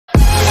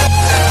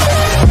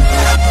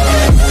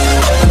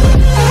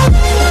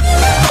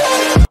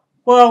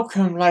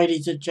Welcome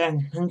ladies and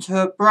gentlemen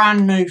to a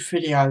brand new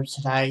video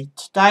today.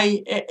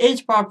 Today it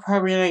is my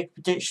Premier League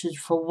predictions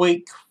for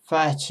week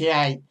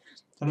 38,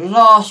 the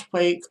last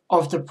week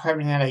of the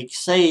Premier League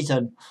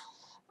season.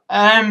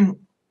 Obviously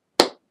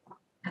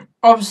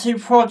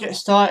before I get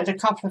started, a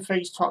couple of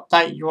things to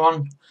update you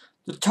on.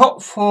 The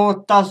top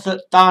 4 does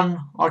look done.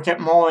 I'll get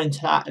more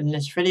into that in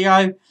this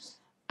video.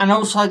 And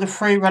also the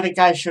 3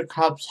 relegation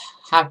clubs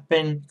have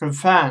been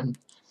confirmed.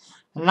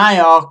 And they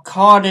are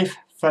Cardiff,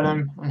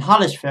 Fulham and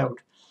Huddersfield.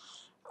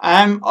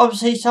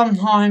 Obviously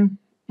sometime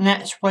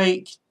next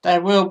week there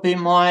will be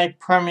my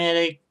Premier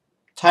League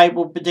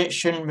table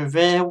prediction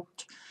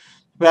revealed,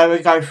 where we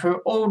go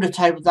through all the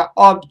tables that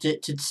I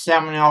predicted to see how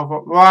many I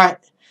got right.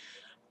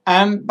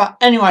 But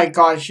anyway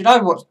guys, you know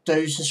what to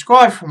do,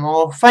 subscribe for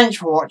more, thanks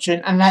for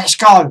watching and let's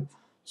go!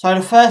 So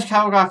the first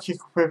game we're going to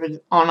kick off with,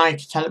 I know you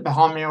can tell it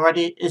behind me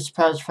already, is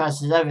Spurs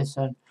versus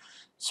Everton.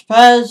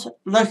 Spurs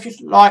look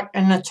like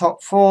in the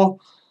top 4.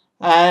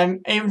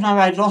 Even though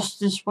they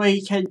lost this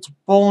weekend to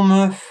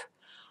Bournemouth,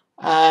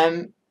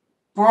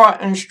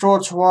 Brighton's draw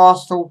to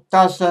Arsenal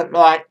does look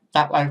like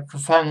that they've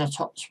confirmed the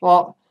top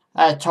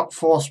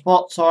 4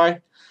 spot.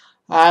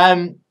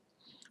 The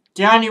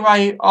only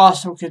way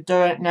Arsenal could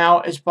do it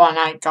now is by an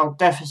 8-goal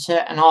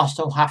deficit, and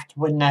Arsenal have to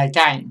win their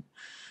game.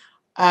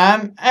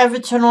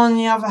 Everton, on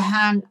the other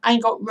hand,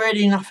 ain't got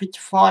really nothing to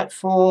fight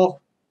for,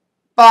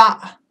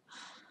 but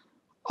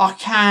I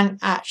can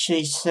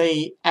actually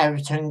see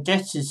Everton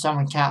getting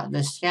something out of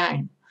this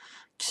game.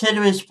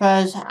 Considering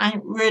Spurs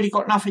ain't really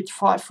got nothing to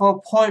fight for a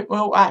point,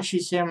 we'll actually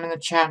see them in the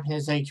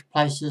Champions League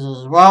places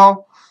as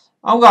well.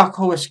 I'm going to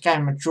call this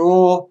game a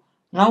draw,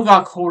 and I'm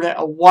going to call it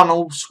a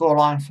 1-1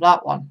 scoreline for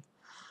that one.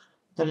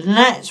 The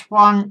next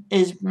one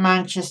is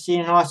Manchester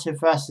United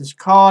versus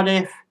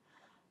Cardiff.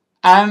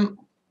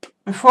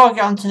 Before I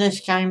get onto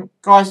this game,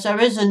 guys, there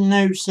is a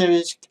new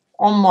series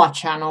on my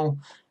channel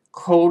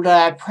called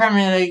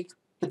Premier League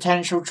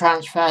Potential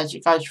Transfers.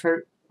 It goes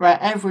through where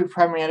every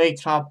Premier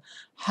League club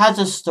has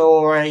a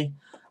story,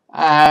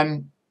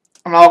 and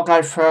I'll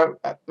go through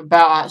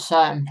about that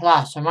certain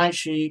player, so make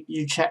sure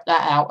you check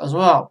that out as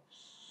well.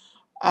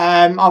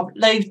 I'll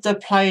leave the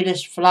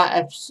playlist for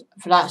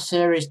that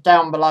series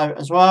down below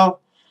as well.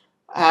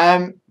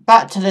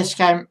 Back to this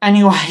game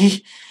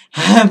anyway.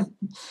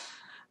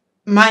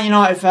 Man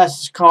United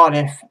versus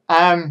Cardiff.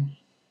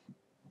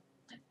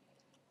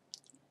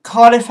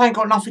 Cardiff ain't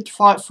got nothing to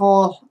fight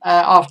for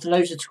after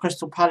losing to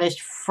Crystal Palace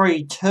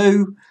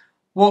 3-2.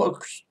 What a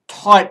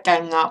tight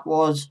game that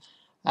was.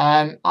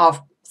 I'm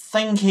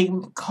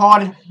thinking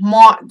Cardiff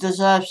might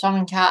deserve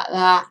something out of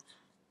that.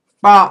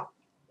 But,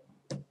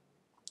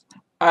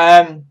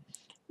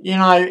 you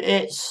know,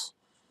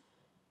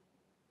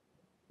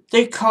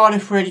 did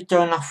Cardiff really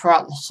do enough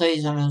throughout the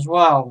season as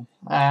well?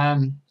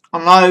 I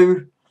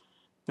know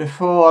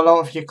before a lot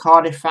of your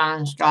Cardiff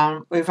fans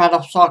going, we've had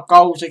offside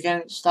goals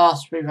against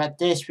us, we've had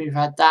this, we've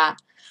had that.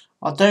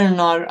 I do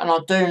know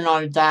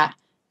that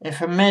if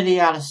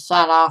Emiliano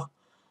Sala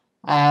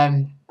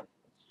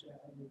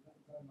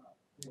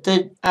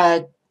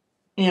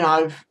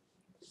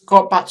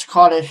got back to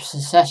Cardiff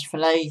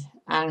successfully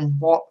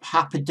and what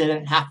happened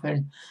didn't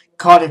happen,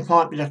 Cardiff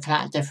might be looking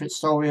at a different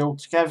story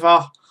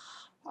altogether.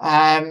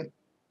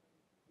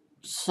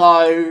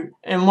 So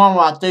in one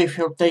way I do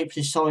feel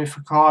deeply sorry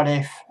for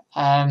Cardiff,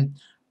 but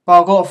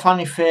I've got a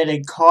funny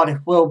feeling Cardiff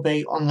will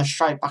be on the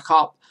straight back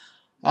up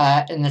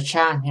in the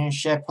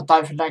Championship. I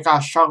don't think they're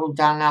going to struggle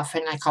down there. I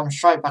think they come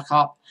straight back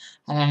up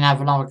and then have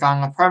another go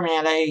in the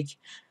Premier League.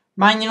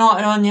 Man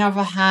United, on the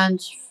other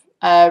hand,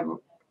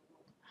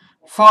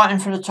 fighting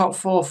for the top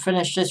 4,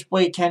 finished this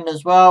weekend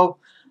as well,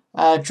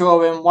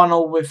 drawing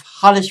 1-1 with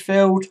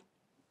Huddersfield.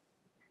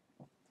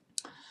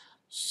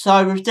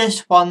 So with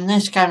this one,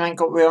 this game ain't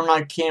got real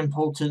no key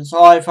importance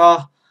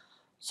either.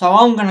 So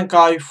I'm going to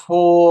go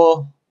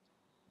for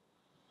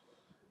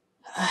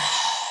a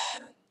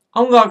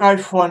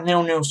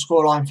 0-0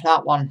 scoreline for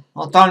that one.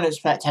 I don't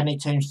expect any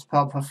teams to put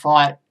up a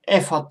fight.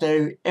 If I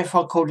do, if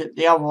I called it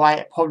the other way,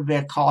 it'd probably be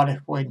a Cardiff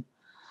win.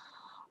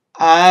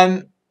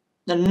 The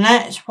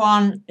next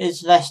one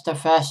is Leicester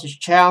versus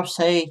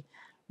Chelsea.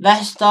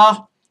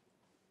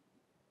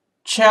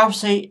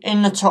 Chelsea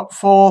in the top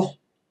 4,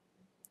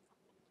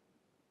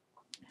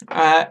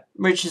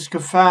 which is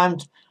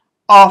confirmed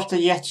after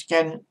yet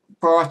again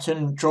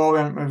Brighton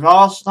drawing with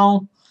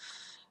Arsenal.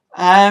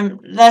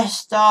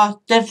 Leicester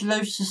did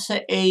lose to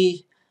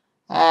City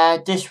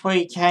this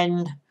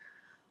weekend.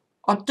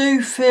 I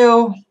do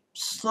feel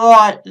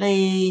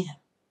slightly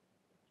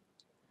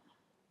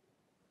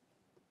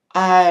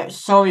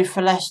sorry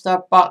for Leicester,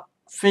 but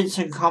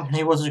Vincent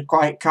Kompany was a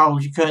great goal.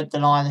 You couldn't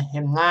deny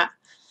him that.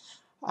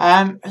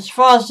 As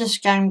far as this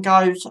game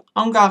goes,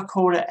 I'm going to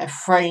call it a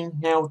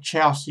 3-0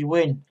 Chelsea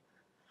win.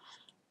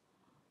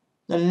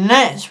 The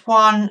next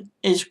one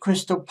is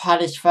Crystal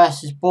Palace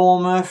versus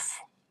Bournemouth.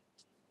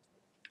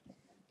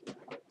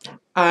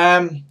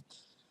 Now,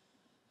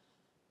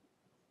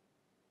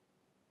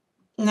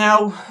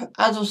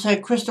 as I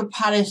said, Crystal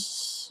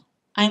Palace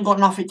ain't got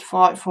nothing to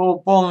fight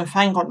for. Bournemouth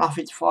ain't got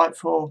nothing to fight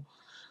for.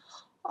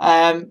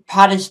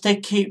 Palace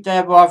did keep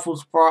their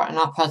rivals Brighton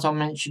up, as I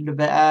mentioned a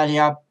bit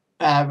earlier,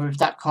 with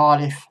that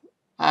Cardiff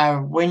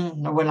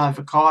win, the win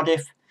over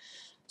Cardiff.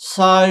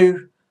 So,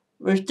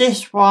 with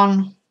this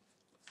one,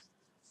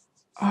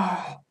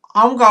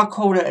 I'm going to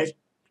call it a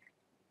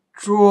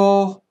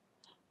draw,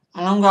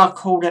 and I'm going to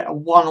call it a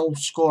 1-1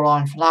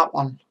 scoreline for that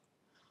one.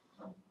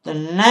 The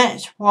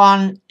next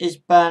one is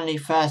Burnley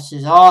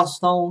versus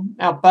Arsenal.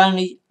 Now,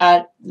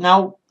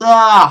 now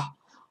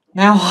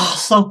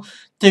Arsenal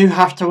do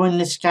have to win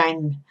this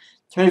game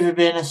to either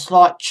be in a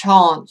slight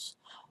chance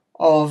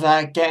of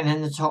getting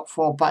in the top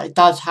 4, but it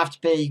does have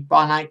to be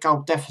by an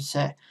 8-goal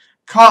deficit.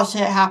 Can't see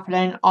it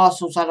happening.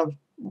 Arsenal's had a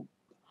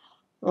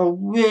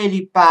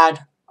really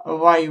bad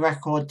away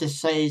record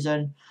this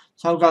season,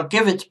 so I'm going to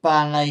give it to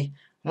Burnley,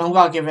 and I'm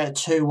going to give it a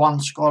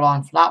 2-1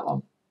 scoreline for that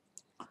one.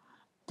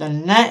 The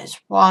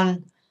next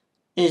one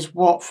is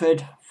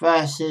Watford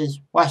versus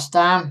West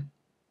Ham.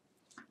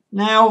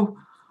 Now,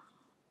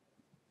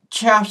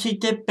 Chelsea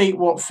did beat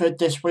Watford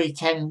this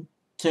weekend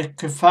to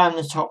confirm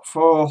the top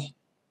 4.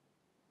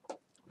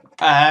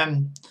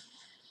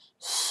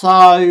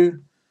 So,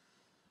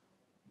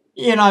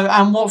 you know,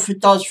 and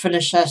Watford does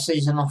finish their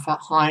season off at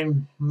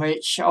home,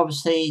 which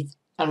obviously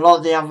a lot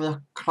of the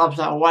other clubs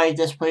that are away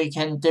this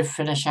weekend did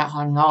finish at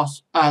home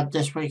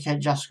this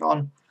weekend just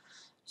gone.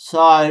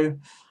 So,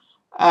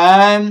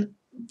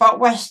 but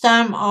West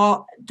Ham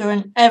are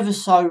doing ever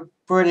so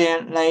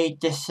brilliantly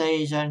this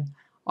season.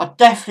 I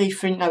definitely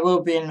think they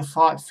will be in the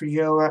fight for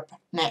Europe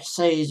next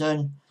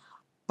season,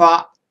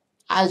 but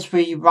as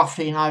we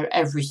roughly know,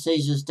 every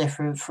season is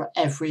different for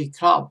every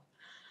club.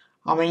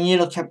 I mean, you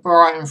look at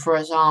Brighton, for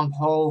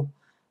example,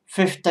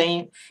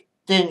 15th,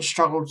 didn't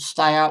struggle to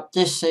stay up.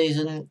 This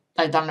season,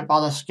 they've done it by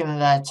the skin of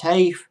their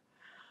teeth.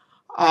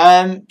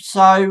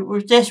 So,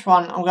 with this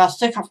one, I'm going to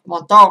stick up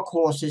my dark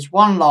horses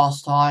one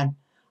last time,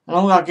 and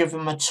I'm going to give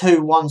them a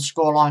 2-1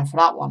 scoreline for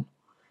that one.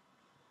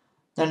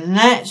 The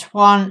next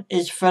one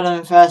is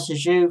Fulham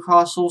versus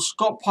Newcastle.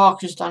 Scott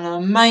Parker's done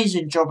an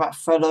amazing job at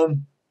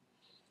Fulham.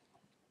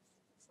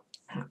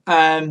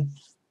 I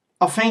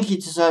think he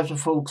deserves a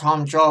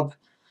full-time job.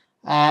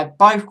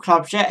 Both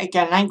clubs, yet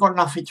again, they ain't got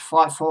nothing to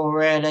fight for,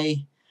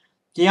 really.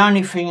 The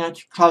only thing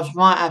that clubs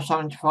might have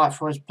something to fight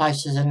for is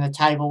places in the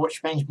table,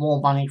 which means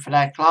more money for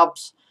their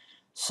clubs.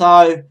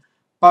 So,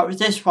 but with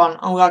this one,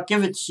 I'm going to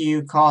give it to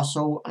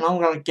Newcastle, and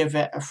I'm going to give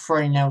it a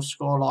 3-0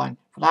 scoreline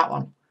for that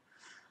one.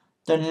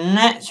 The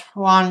next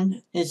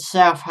one is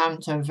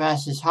Southampton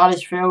versus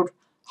Huddersfield.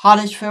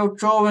 Huddersfield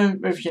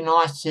drawing with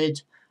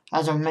United,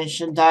 as I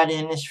mentioned earlier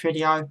in this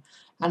video.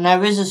 And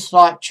there is a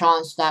slight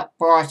chance that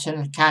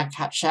Brighton can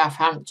catch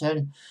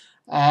Southampton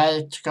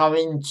to go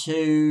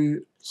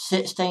into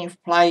 16th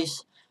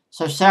place.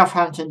 So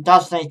Southampton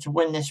does need to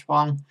win this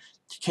one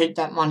to keep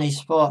that money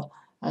spot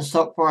and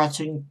stop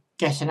Brighton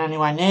getting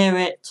anywhere near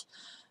it.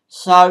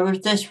 So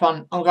with this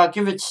one, I'm going to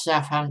give it to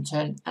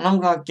Southampton, and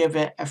I'm going to give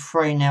it a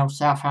 3-0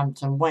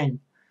 Southampton win.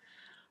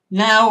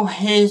 Now,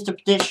 here's the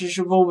predictions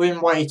you've all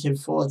been waiting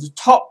for. The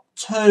top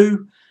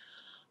 2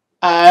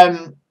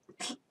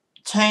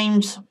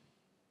 teams.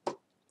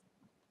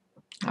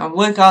 And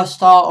we're going to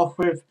start off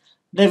with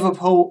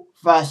Liverpool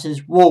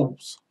versus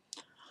Wolves.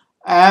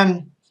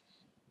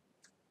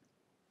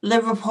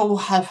 Liverpool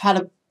have had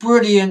a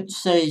brilliant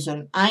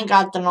season. I ain't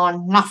going to deny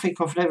nothing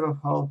of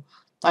Liverpool.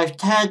 They've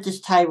teared this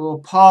table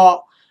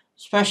apart,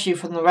 especially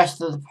from the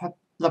rest of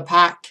the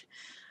pack.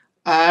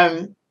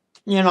 You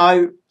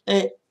know,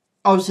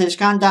 obviously it's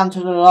going down to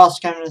the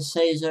last game of the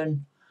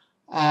season.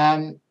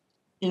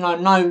 You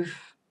know,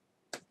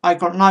 I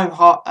got no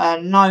heart,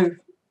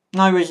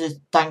 no reason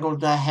to dangle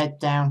their head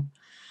down.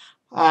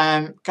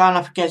 Going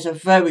up against a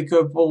very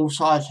good Wolves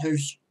side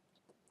who's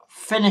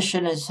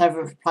finishing in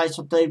 7th place,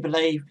 I do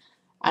believe,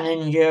 and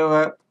in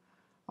Europe,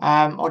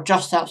 or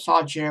just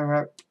outside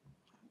Europe.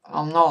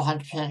 I'm not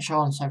 100% sure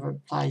on 7th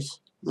place.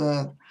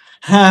 You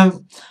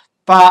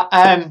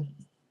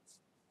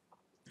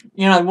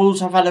know,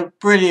 Wolves have had a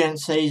brilliant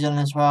season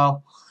as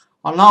well.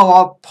 I know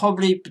I'll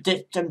probably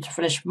predict them to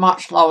finish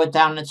much lower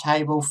down the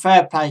table.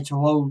 Fair play to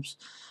Wolves.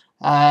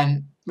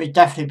 We'll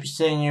definitely be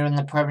seeing you in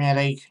the Premier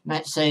League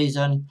next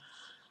season.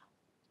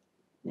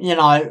 You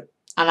know,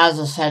 and as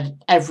I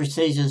said, every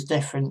season's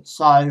different,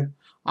 so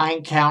I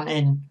ain't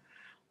counting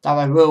that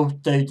I will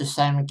do the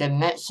same again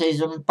next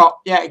season. But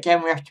yet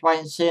again, we have to wait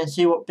and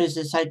see what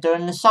business they do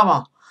in the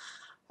summer.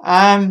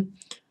 As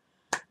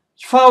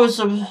far as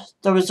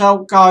the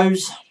result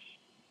goes,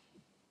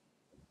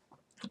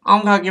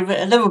 I'm going to give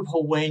it a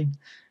Liverpool win,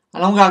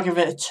 and I'm going to give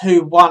it a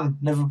 2-1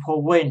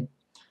 Liverpool win.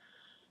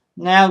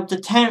 Now, the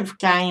 10th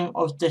game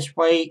of this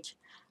week,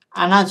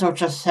 and as I've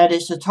just said,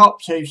 it's the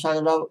top 2, so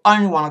the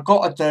only one I've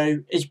got to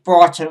do is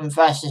Brighton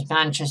versus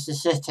Manchester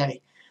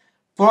City.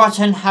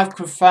 Brighton have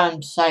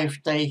confirmed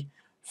safety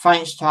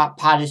thanks to that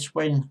Palace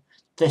win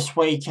this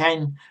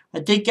weekend.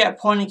 They did get a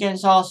point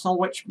against Arsenal,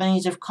 which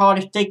means if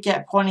Cardiff did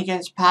get a point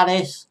against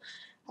Palace,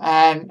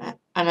 and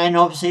then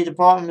obviously the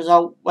Brighton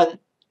result went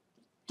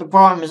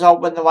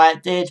the way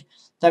it did,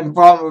 then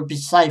Brighton would be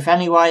safe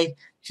anyway,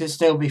 because it'd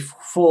still be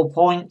 4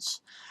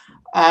 points.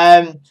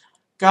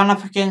 Going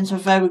up against a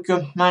very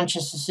good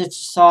Manchester City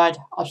side.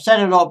 I've said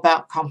a lot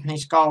about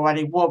Kompany's goal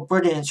already. What a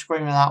brilliant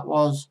screamer that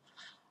was.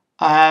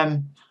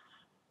 But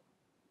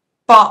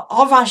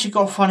I've actually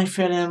got a funny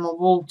feeling in my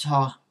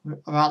water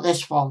about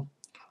this one.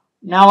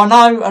 Now, I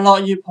know a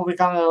lot of you are probably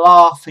going to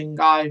laugh and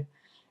go,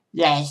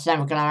 yeah, it's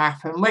never going to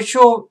happen. Which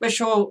you're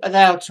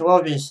allowed to,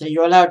 obviously.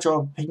 You're allowed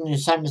your opinion the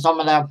same as I'm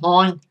allowed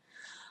mine.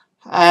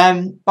 But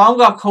I'm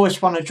going to call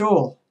this one a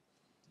draw.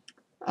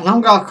 And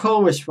I'm going to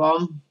call this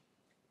one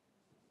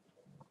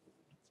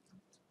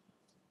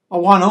a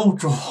 1-1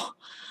 draw.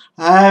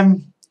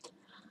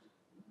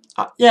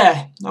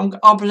 Yeah,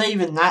 I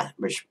believe in that,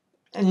 which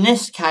in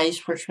this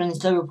case, which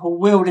means Liverpool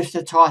will lift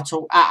the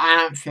title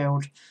at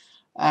Anfield.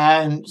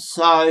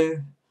 So,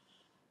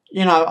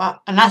 you know,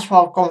 and that's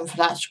why I've gone for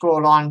that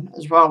scoreline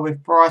as well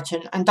with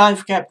Brighton. And don't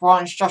forget,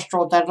 Brighton's just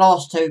drawn their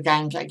last 2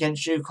 games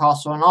against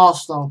Newcastle and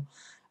Arsenal.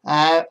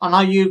 I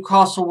know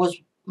Newcastle was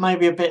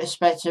maybe a bit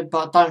expected,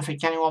 but I don't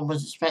think anyone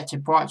was expecting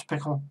Brighton to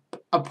pick up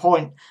a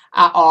point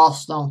at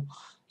Arsenal.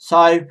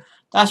 So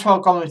that's why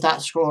I've gone with that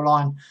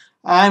scoreline.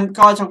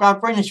 Guys, I'm going to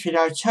bring this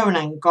video to an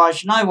end.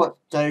 Guys, you know what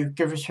to do.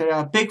 Give this video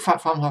a big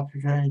fat thumbs up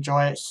if you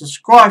enjoy it.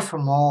 Subscribe for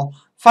more.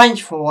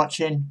 Thanks for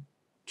watching.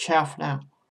 Ciao for now.